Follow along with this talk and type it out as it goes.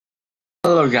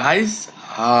Hello, guys.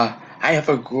 I have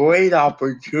a great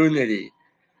opportunity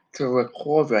to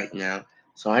record right now,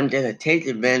 so I'm gonna take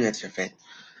advantage of it.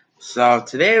 So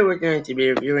today we're going to be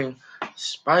reviewing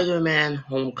Spider-Man: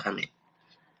 Homecoming.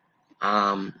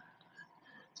 Um,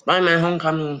 Spider-Man: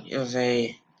 Homecoming is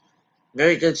a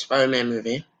very good Spider-Man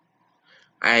movie.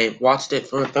 I watched it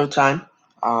for a third time,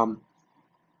 2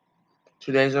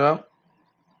 days ago,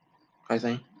 I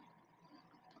think,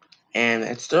 and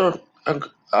it's still an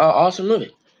awesome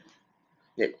movie.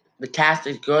 The cast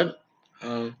is good.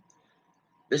 Um,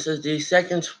 this is the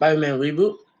second Spider-Man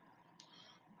reboot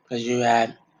because you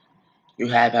have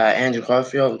Andrew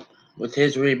Garfield with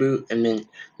his reboot, and then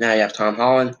now you have Tom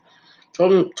Holland.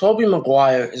 Tobey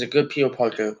Maguire is a good Peter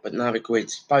Parker, but not a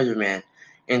great Spider-Man.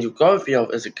 Andrew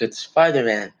Garfield is a good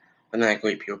Spider-Man, but not a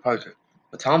great Peter Parker.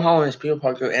 But Tom Holland as Peter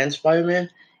Parker and Spider-Man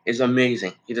is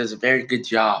amazing. He does a very good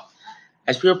job.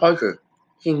 As Peter Parker,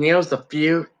 he nails the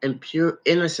fear and pure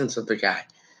innocence of the guy.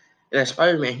 And as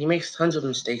Spider-Man, he makes tons of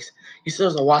mistakes. He still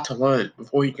has a lot to learn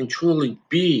before he can truly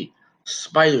be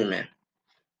Spider-Man.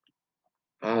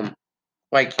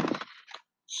 Like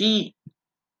he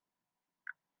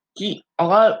he a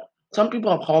lot some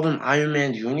people have called him Iron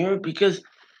Man Jr. because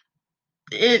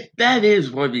that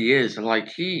is what he is. Like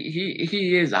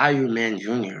he is Iron Man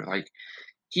Jr. Like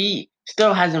he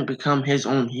still hasn't become his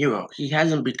own hero. He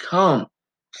hasn't become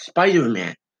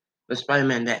Spider-Man, the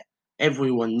Spider-Man that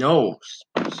everyone knows.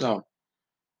 So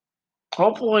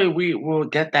hopefully we will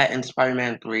get that in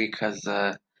Spider-Man 3 because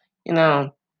you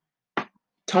know,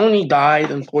 Tony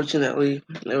died unfortunately.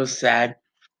 It was sad.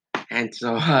 And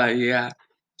so yeah.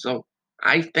 So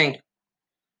I think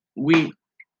we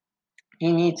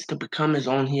he needs to become his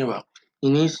own hero. He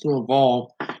needs to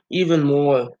evolve even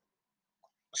more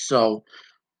so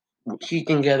he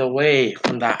can get away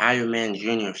from that Iron Man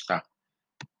Jr. stuff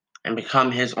and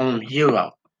become his own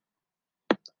hero.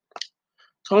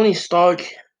 Tony Stark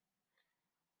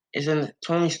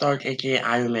Tony Stark, aka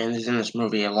Iron Man, is in this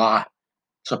movie a lot.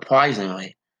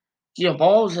 Surprisingly, he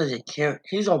evolves as a character.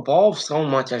 He's evolved so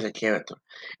much as a character.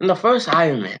 In the first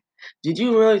Iron Man, did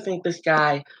you really think this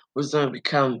guy was going to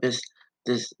become this,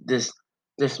 this, this?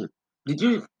 Did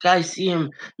you guys see him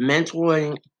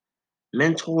mentoring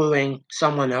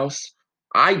someone else?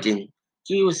 I didn't.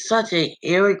 He was such a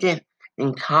arrogant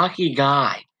and cocky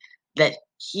guy that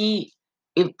if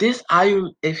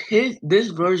his this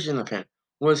version of him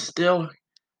was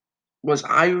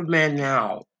Iron Man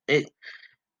now, it'd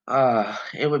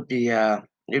be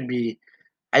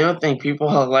I don't think people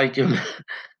will like him.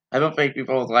 I don't think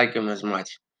people will like him as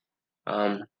much.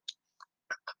 Um,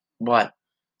 but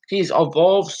he's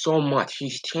evolved so much.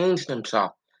 He's changed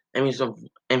himself, and he's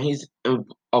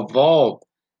evolved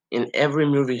in every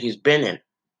movie he's been in.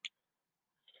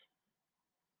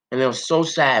 And it was so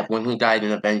sad when he died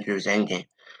in Avengers Endgame,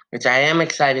 which I am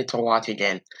excited to watch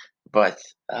again. But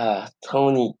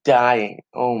Tony dying,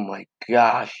 oh my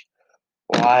gosh,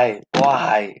 why,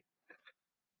 why?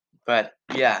 But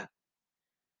yeah,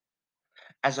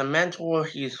 as a mentor,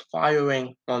 he's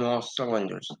firing on all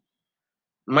cylinders.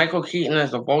 Michael Keaton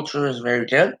as the Vulture is very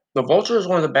good. The Vulture is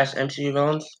one of the best MCU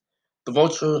villains. The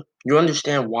Vulture, you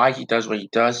understand why he does what he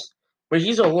does, but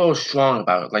he's a little strong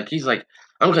about it. Like he's like,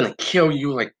 I'm gonna kill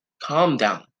you. Like, calm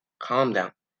down, calm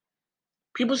down.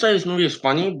 People say this movie is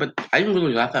funny, but I didn't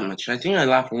really laugh that much. I think I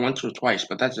laughed once or twice,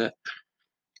 but that's it.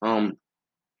 Um,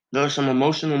 there are some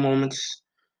emotional moments,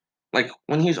 like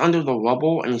when he's under the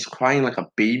rubble and he's crying like a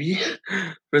baby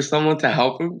for someone to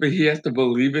help him, but he has to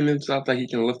believe in himself that he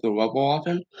can lift the rubble off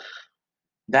him.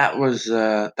 That was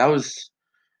that was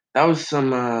some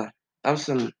that was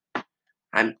some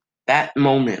I'm that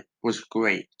moment was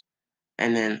great.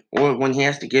 And then or when he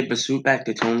has to give the suit back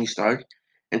to Tony Stark,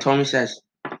 and Tony says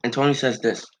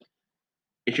this: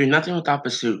 if you're nothing without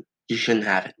the suit, you shouldn't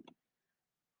have it.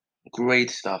 Great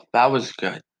stuff. That was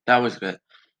good. That was good.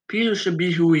 Peter should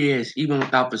be who he is, even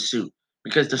without the suit.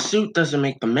 Because the suit doesn't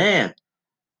make the man.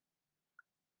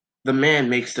 The man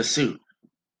makes the suit.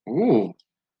 Ooh.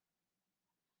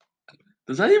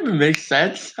 Does that even make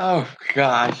sense? Oh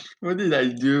gosh. What did I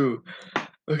do?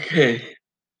 Okay.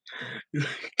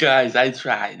 Guys, I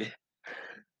tried.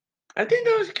 I think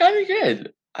that was kinda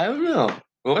good. I don't know.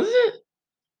 Was it?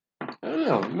 I don't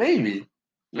know. Maybe.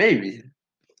 Maybe.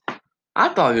 I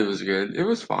thought it was good. It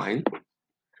was fine.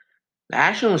 The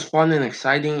action was fun and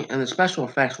exciting, and the special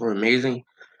effects were amazing.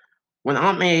 When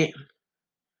Aunt May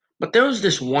But there was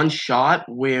this one shot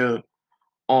where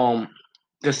um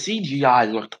the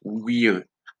CGI looked weird.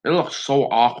 It looked so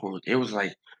awkward. It was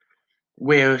like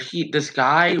where he this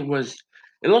guy was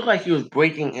it looked like he was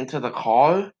breaking into the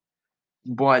car,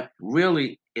 but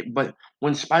really but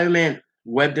when Spider-Man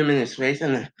webbed him in his face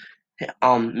and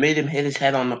made him hit his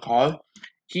head on the car.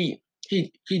 He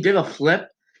did a flip,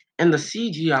 and the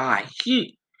CGI,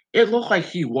 it looked like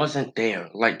he wasn't there.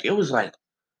 Like it was like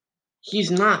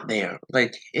he's not there.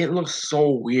 Like it looks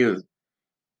so weird.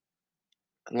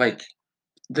 Like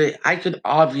I could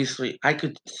obviously tell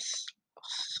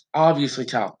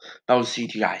that was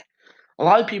CGI. A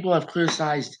lot of people have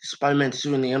criticized Spider-Man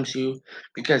suit in the MCU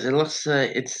because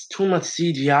it's too much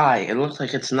CGI. It looks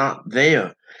like it's not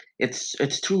there.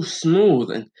 It's too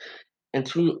smooth and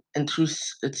too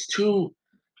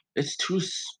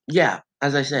yeah,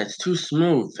 as I said, it's too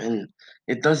smooth and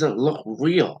it doesn't look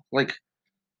real. Like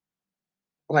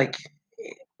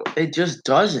it just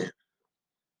doesn't.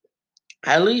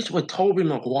 At least with Tobey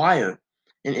Maguire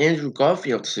and Andrew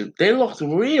Garfield's suit, they looked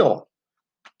real.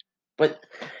 But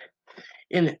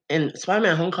in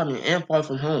Spider-Man: Homecoming and Far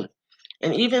From Home,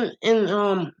 and even in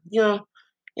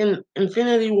in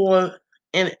Infinity War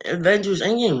and Avengers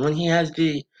Endgame when he has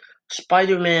the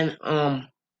Spider-Man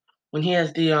when he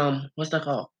has the what's that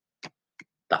called,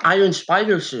 the Iron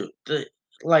Spider suit,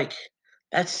 like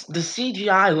that's the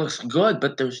CGI looks good,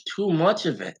 but there's too much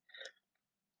of it.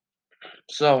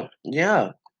 So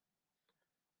yeah,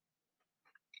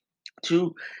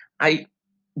 too I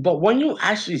but when you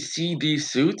actually see these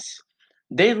suits,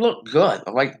 they look good.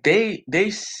 Like they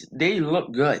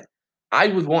look good. I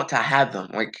would want to have them.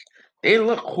 Like they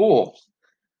look cool,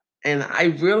 and I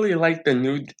really like the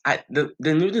new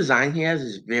design he has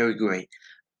is very great.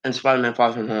 And Spider-Man: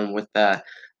 Far From Home with the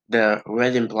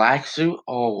red and black suit.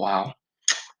 Oh wow,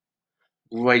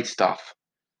 great stuff.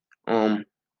 Um,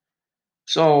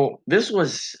 so this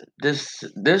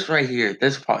right here,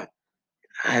 this part,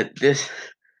 this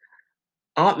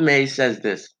Aunt May says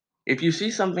this. If you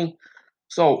see something,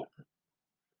 so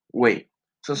wait.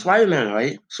 So Spider-Man,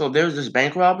 right? So there's this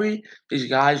bank robbery. These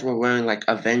guys were wearing like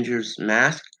Avengers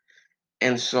mask,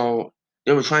 and so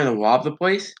they were trying to rob the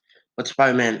place. But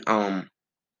Spider-Man,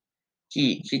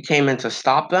 he came in to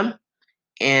stop them,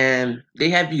 and they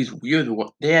had these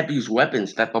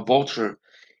weapons that the Vulture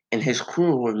and his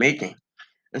crew were making,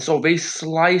 and so they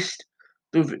sliced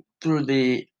through the, through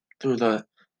the through the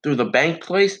through the bank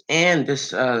place and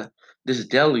this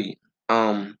deli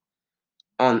on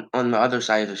the other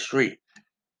side of the street,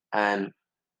 and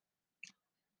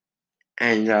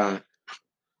and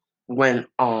when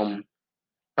Aunt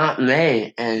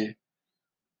May and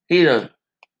Peter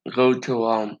go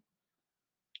to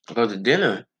go to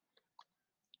dinner,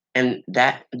 and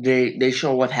that they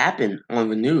show what happened on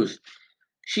the news.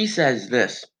 She says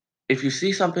this: if you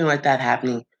see something like that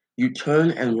happening, you turn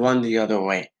and run the other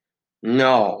way.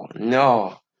 No,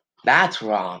 no, that's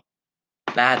wrong.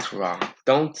 That's wrong.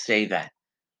 Don't say that.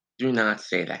 Do not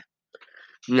say that.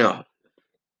 No,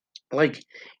 like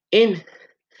in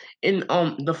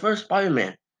the first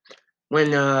Spider-Man,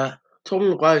 when Tobey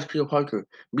Maguire's Peter Parker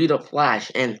beat up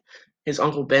Flash, and his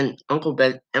Uncle Ben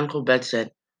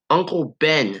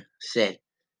said,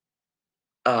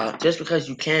 just because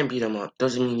you can beat him up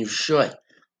doesn't mean you should.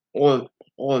 Or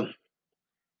or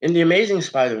in the Amazing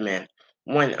Spider-Man,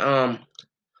 when um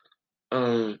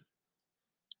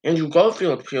Andrew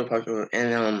Garfield Peter Parker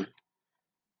and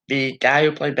the guy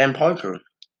who played Ben Parker,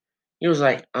 he was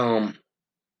like, you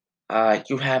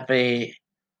have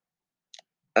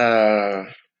uh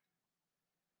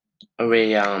a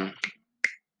wait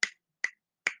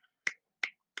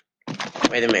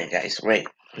a minute, guys, wait.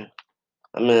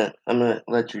 I'm gonna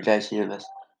let you guys hear this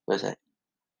for a sec,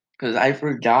 because I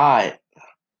forgot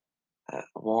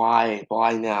why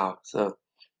now.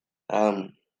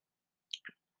 Um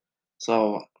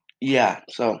so yeah,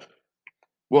 so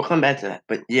we'll come back to that.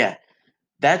 But yeah,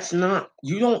 that's not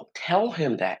you don't tell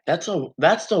him that. That's the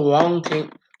wrong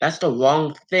thing. That's the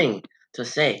wrong thing to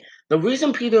say. The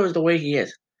reason Peter is the way he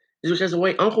is because the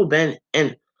way Uncle Ben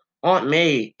and Aunt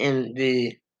May and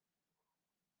the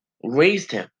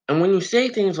raised him. And when you say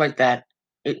things like that,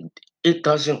 it it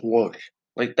doesn't work.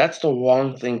 Like that's the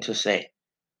wrong thing to say.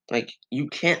 Like you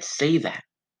can't say that.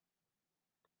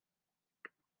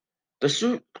 The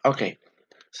suit. Okay,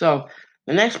 so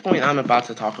the next point I'm about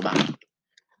to talk about,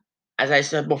 as I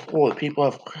said before,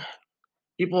 people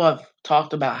have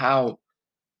talked about how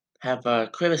have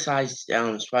criticized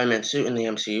Spider-Man's suit in the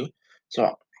MCU.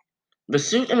 So the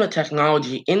suit and the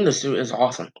technology in the suit is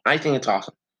awesome. I think it's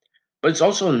awesome, but it's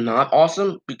also not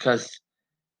awesome because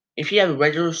if he had a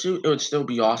regular suit, it would still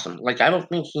be awesome. Like I don't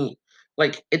think he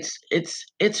like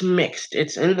it's mixed.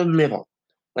 It's in the middle.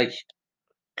 Like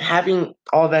having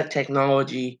all that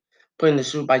technology put in the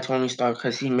suit by Tony Stark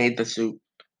because he made the suit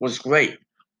was great.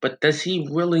 But does he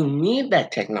really need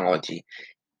that technology?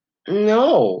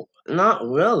 No, not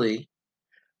really.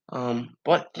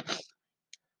 But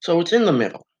so it's in the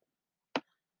middle.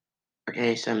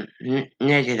 Okay, some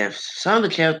negatives. Some of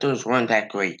the characters weren't that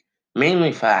great.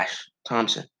 Mainly Flash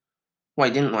Thompson, who I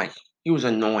didn't like. He was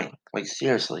annoying. Like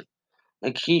seriously.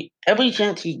 Like every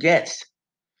chance he gets,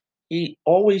 he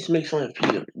always makes fun of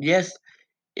Peter. Yes,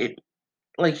 it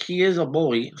like he is a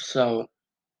bully, so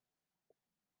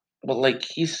but like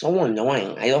he's so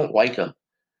annoying. I don't like him.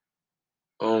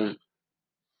 Um,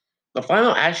 the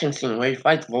final action scene where he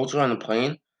fights Vulture on the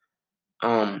plane.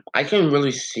 I couldn't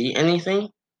really see anything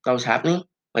that was happening.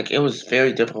 Like it was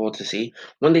very difficult to see.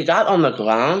 When they got on the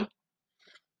ground,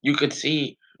 you could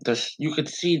see you could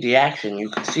see the action. You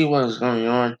could see what was going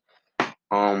on.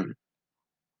 Um,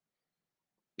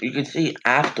 you could see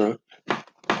after,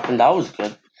 and that was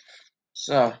good.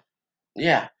 So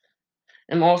yeah,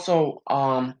 and also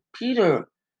Peter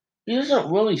he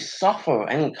doesn't really suffer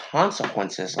any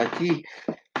consequences. He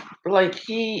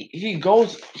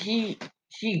goes he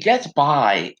gets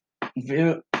by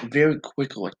very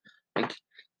quickly. Like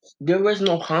there is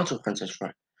no consequences for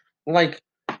it. Like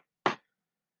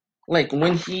like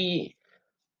he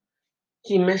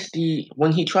missed the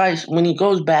when he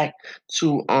goes back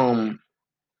to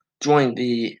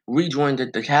rejoin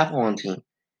the decathlon team.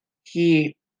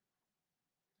 He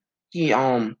he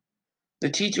the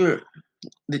teacher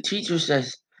the teacher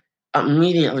says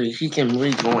immediately he can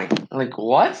rejoin. Like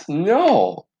what?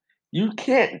 No, you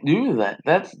can't do that.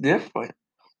 That's different.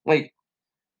 Like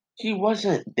he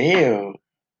wasn't there.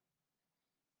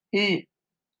 He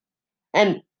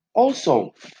and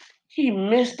also he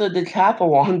missed the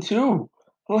decathlon too.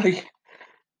 Like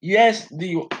yes,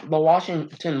 the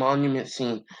Washington Monument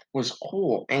scene was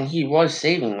cool, and he was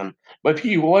saving them, but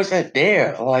he wasn't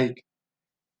there. Like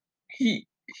he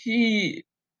he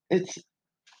it's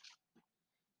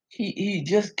he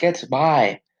just gets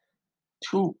by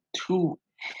too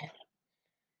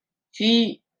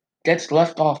he gets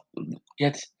left off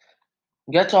gets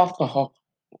gets off the hook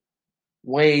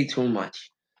way too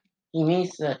much. He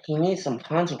needs some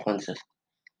consequences.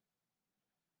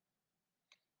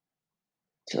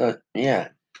 So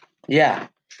yeah.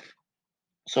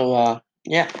 So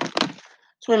yeah,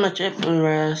 that's pretty much it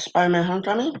for Spider-Man: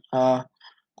 Homecoming.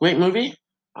 Great movie.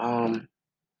 Um,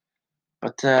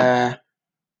 but the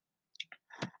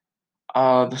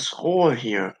score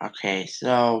here. Okay,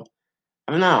 so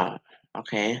I don't know.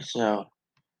 Okay, so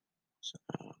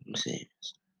let me see.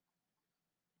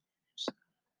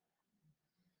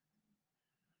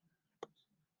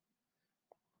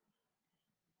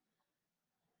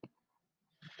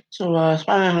 So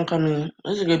Spider-Man: Homecoming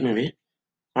is a good movie.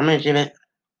 I'm gonna give it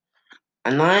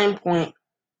a 9.4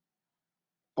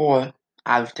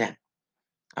 out of 10.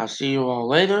 I'll see you all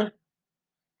later.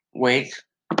 Wait,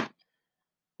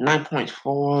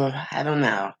 9.4. I don't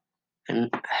know.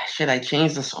 And should I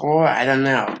change the score? I don't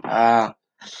know.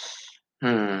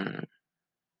 Hmm.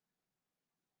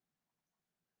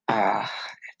 Uh,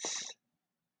 it's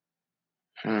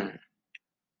hmm.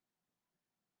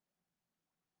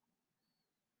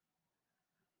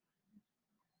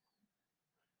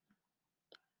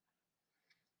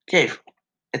 Okay,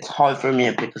 it's hard for me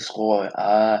to pick a score.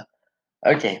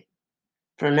 Okay.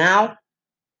 For now,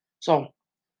 so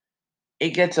it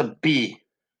gets a B,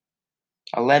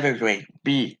 a letter grade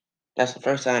B. That's the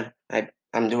first time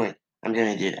I'm doing. I'm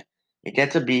gonna do that. It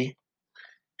gets a B,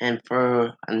 and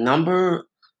for a number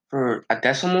for a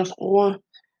decimal score,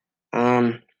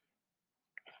 um,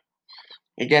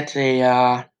 it gets a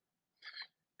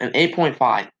an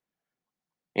 8.5.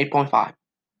 8.5.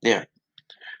 There.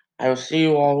 I will see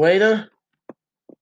you all later.